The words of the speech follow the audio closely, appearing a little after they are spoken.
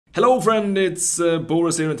Hello friend, it's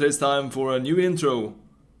Boras here, and it's time for a new intro.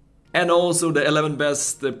 And also the 11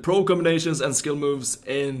 best pro combinations and skill moves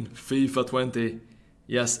in FIFA 20.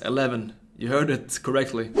 Yes, 11. You heard it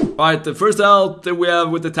correctly. Right, first out we have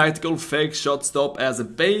with the tactical fake shot stop as a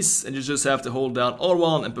base. And you just have to hold down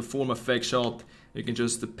R1 and perform a fake shot. You can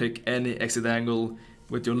just pick any exit angle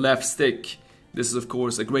with your left stick. This is of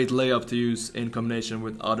course a great layup to use in combination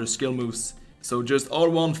with other skill moves. So just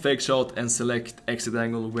R1 fake shot and select exit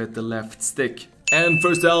angle with the left stick. And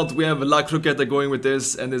first out we have La Croqueta going with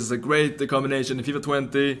this, and this is a great combination in FIFA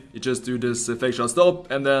 20. You just do this fake shot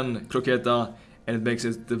stop and then Croqueta, and it makes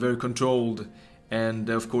it very controlled. And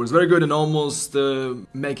of course very good, and almost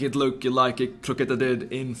make it look like Croqueta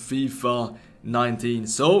did in FIFA 19.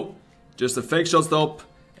 So just a fake shot stop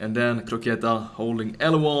and then Croqueta holding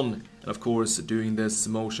L1, and of course doing this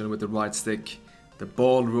motion with the right stick, the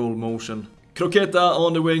ball roll motion. Croqueta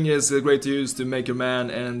on the wing is great to use to make your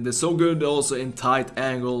man, and it's so good also in tight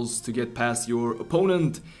angles to get past your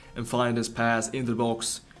opponent and find this pass into the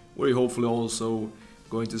box, where you're hopefully also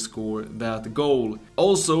going to score that goal.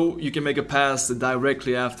 Also, you can make a pass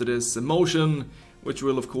directly after this motion, which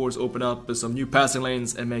will of course open up some new passing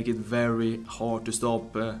lanes and make it very hard to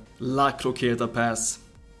stop. La Croqueta pass.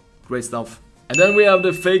 Great stuff. And then we have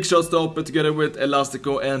the fake shot stop together with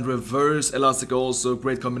Elastico and reverse Elastico, also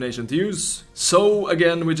great combination to use. So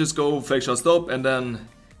again we just go fake shot stop and then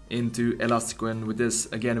into Elastico, and with this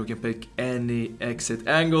again we can pick any exit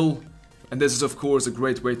angle. And this is of course a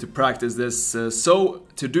great way to practice this. So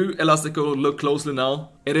to do Elastico, look closely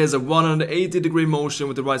now. It is a 180-degree motion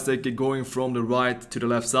with the right stick going from the right to the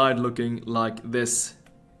left side, looking like this.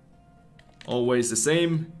 Always the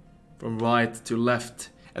same, from right to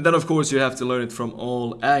left. And then of course you have to learn it from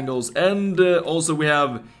all angles. And also we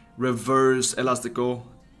have reverse Elastico,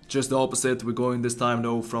 just the opposite. We're going this time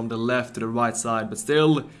though from the left to the right side, but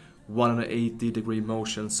still 180-degree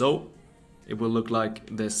motion, so it will look like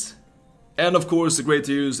this. And of course great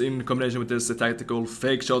to use in combination with this tactical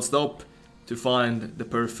fake shot stop to find the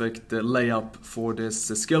perfect layup for this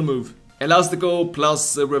skill move. Elastico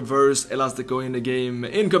plus reverse Elastico in the game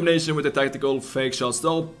in combination with the tactical fake shot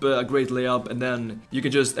stop, a great layup, and then you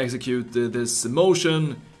can just execute this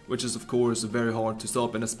motion, which is of course very hard to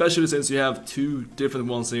stop, and especially since you have two different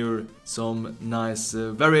ones here, some nice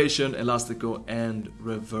variation, Elastico and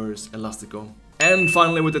reverse Elastico. And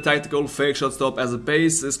finally with the tactical fake shot stop as a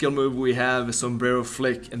base skill move we have sombrero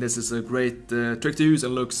flick, and this is a great trick to use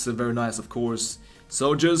and looks very nice of course.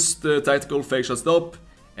 So just tactical fake shot stop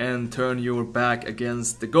and turn your back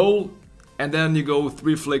against the goal, and then you go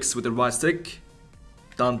 3 flicks with the right stick,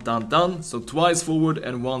 dun dun dun, so twice forward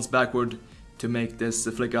and once backward to make this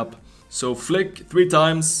flick up. So flick 3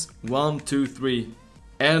 times, 1, 2, 3.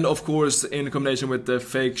 And of course in combination with the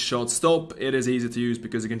fake shot stop it is easy to use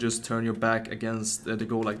because you can just turn your back against the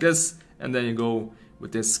goal like this, and then you go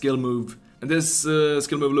with this skill move. And this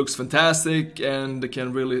skill move looks fantastic and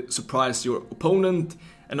can really surprise your opponent,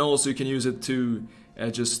 and also you can use it to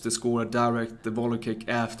just score a direct volley kick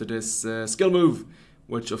after this skill move,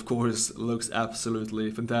 which of course looks absolutely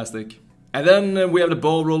fantastic. And then we have the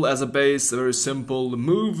ball roll as a base, a very simple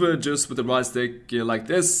move, just with the right stick like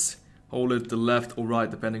this. Hold it to left or right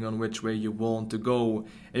depending on which way you want to go.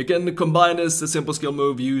 And you can combine this simple skill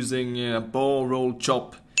move using a ball roll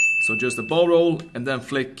chop. So just a ball roll and then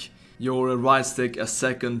flick your right stick a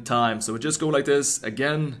second time. So we just go like this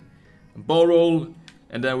again, ball roll,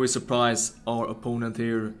 and then we surprise our opponent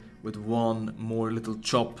here with one more little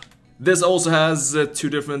chop. This also has 2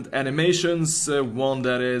 different animations, one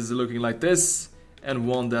that is looking like this and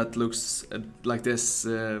one that looks like this.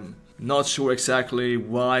 Not sure exactly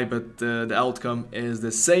why, but the outcome is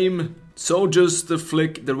the same. So just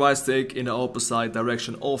flick the right stick in the opposite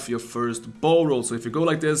direction of your first ball roll. So if you go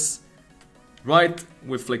like this, right,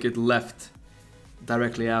 we flick it left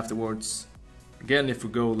directly afterwards. Again, if we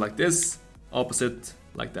go like this, opposite,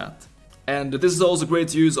 like that. And this is also great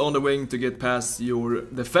to use on the wing to get past your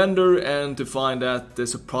defender and to find that the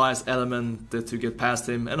surprise element to get past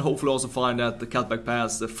him, and hopefully also find that the cutback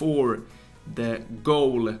pass for the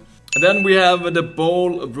goal. And then we have the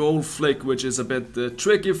ball roll flick, which is a bit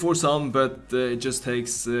tricky for some, but it just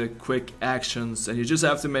takes quick actions, and you just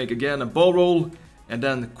have to make again a ball roll and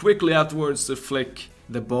then quickly afterwards flick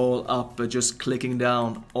the ball up, just clicking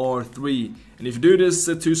down R3. And if you do this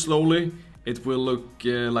too slowly, it will look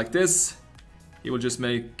like this. He will just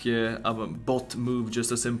make a bot move,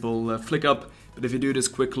 just a simple flick up. But if you do this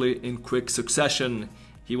quickly in quick succession,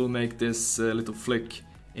 he will make this little flick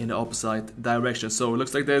in the opposite direction. So it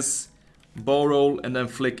looks like this, ball roll and then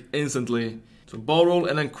flick instantly. So ball roll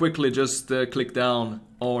and then quickly just click down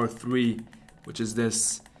R3, which is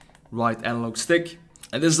this. right analog stick.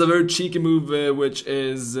 And this is a very cheeky move which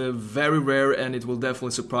is very rare, and it will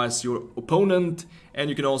definitely surprise your opponent. And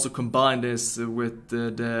you can also combine this with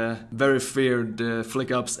the very feared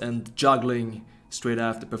flick ups and juggling straight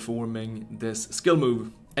after performing this skill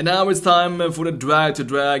move. And now it's time for the drag to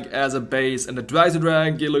drag as a base, and the drag to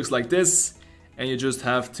drag, it looks like this, and you just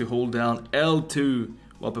have to hold down L2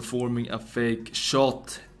 while performing a fake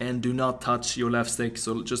shot, and do not touch your left stick.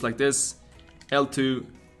 So just like this, L2,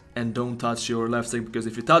 and don't touch your left stick, because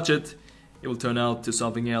if you touch it, it will turn out to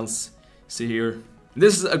something else. See here.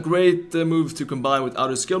 This is a great move to combine with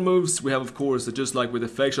other skill moves. We have, of course, just like with the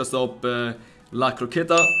fake shot stop, La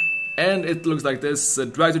Croqueta, and it looks like this: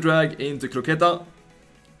 drag to drag into Croqueta,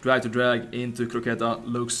 drag to drag into Croqueta.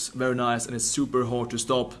 Looks very nice, and it's super hard to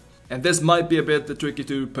stop. And this might be a bit tricky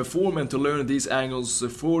to perform and to learn these angles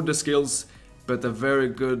for the skills, but a very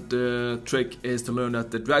good trick is to learn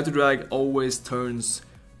that the drag to drag always turns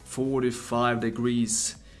 45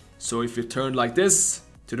 degrees. So if you turn like this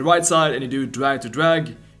to the right side and you do drag to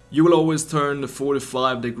drag, you will always turn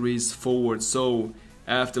 45 degrees forward. So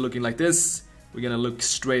after looking like this, we're gonna look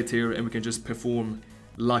straight here, and we can just perform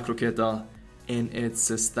La Croqueta in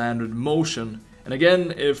its standard motion. And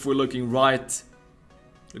again, if we're looking right,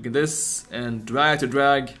 look at this, and drag to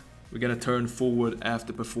drag, we're gonna turn forward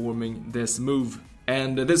after performing this move.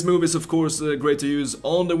 And this move is of course great to use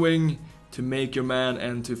on the wing to make your man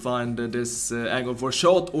and to find this angle for a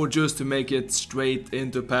shot, or just to make it straight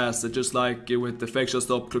into a pass. Just like with the fake shot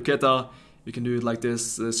stop Croqueta, you can do it like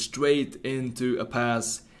this, straight into a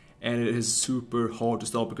pass, and it is super hard to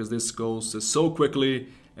stop because this goes so quickly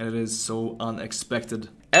and it is so unexpected.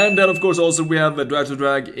 And then of course also we have a drag to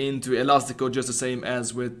drag into Elastico, just the same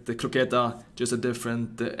as with the Croqueta, just a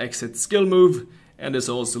different exit skill move. And this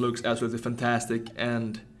also looks absolutely fantastic,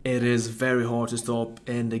 and it is very hard to stop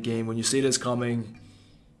in the game. When you see this coming,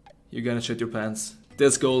 you're gonna shit your pants.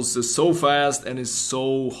 This goes so fast and is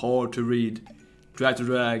so hard to read. Drag to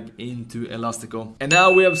drag into Elastico. And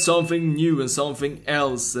now we have something new and something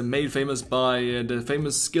else made famous by the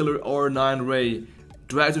famous skiller R9 Ray.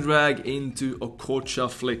 Drag to drag into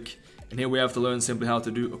Okocha flick. And here we have to learn simply how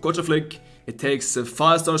to do Okocha flick. It takes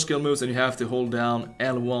 5-star skill moves, and you have to hold down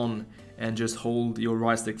L1 and just hold your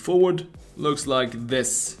right stick forward. Looks like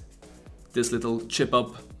this little chip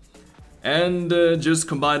up. And just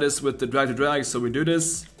combine this with the drag to drag. So we do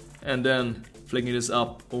this, and then flicking this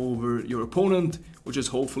up over your opponent, which is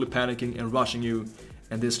hopefully panicking and rushing you.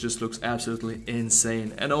 And this just looks absolutely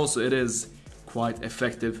insane. And also it is quite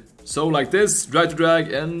effective. So like this, drag to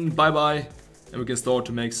drag, and bye bye. And we can start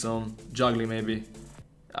to make some juggling maybe.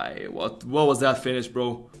 What was that finish,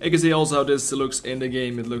 bro? You can see also how this looks in the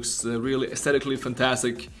game. It looks really aesthetically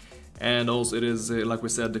fantastic, and also it is, like we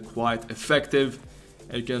said, quite effective.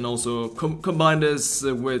 And you can also combine this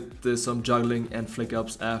with some juggling and flick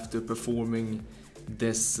ups after performing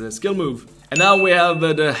this skill move. And now we have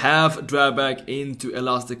the half drag back into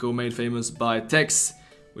Elastico, made famous by Tex,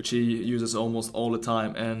 which he uses almost all the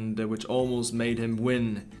time, and which almost made him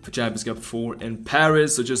win for Champions Cup 4 in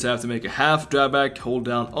Paris. So just have to make a half drag back, hold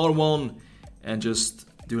down R1, and just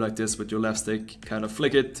do like this with your left stick, kind of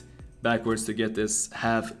flick it backwards to get this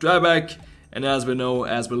half drag back. And as we know,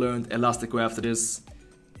 as we learned Elastico after this,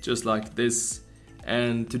 just like this.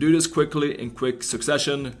 And to do this quickly in quick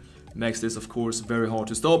succession makes this of course very hard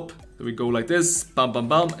to stop. So we go like this, bam bam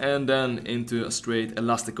bam, and then into a straight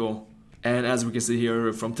Elastico. And as we can see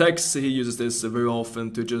here from Tex, he uses this very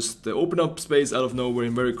often to just open up space out of nowhere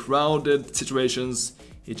in very crowded situations.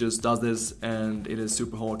 He just does this, and it is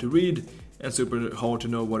super hard to read and super hard to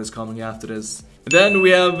know what is coming after this. And then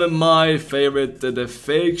we have my favorite, the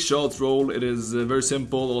fake shot roll. It is very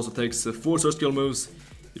simple, also takes 4-star skill moves.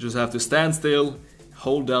 You just have to stand still,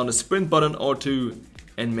 hold down the sprint button R2,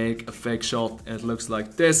 and make a fake shot. And it looks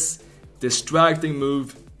like this, distracting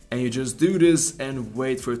move. And you just do this and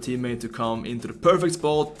wait for a teammate to come into the perfect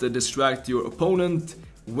spot, distract your opponent,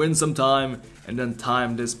 win some time, and then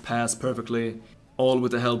time this pass perfectly. All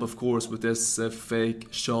with the help, of course, with this fake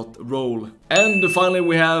shot roll. And finally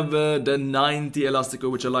we have the 90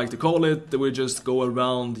 Elastico, which I like to call it. We just go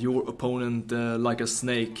around your opponent like a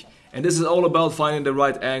snake. And this is all about finding the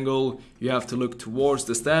right angle. You have to look towards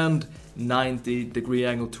the stand, 90-degree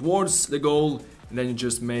angle towards the goal, and then you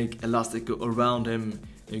just make Elastico around him.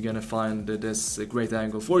 You're gonna find this great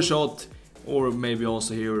angle for a shot, or maybe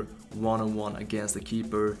also here one-on-one against the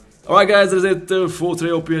keeper. Alright guys, that's it for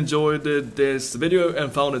today. Hope you enjoyed this video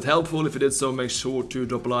and found it helpful. If you did so, make sure to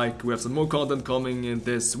drop a like. We have some more content coming in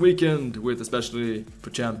this weekend, with especially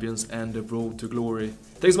for Champions and the Road to Glory.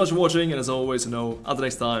 Thanks so much for watching, and as always, until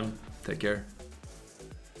next time, take care.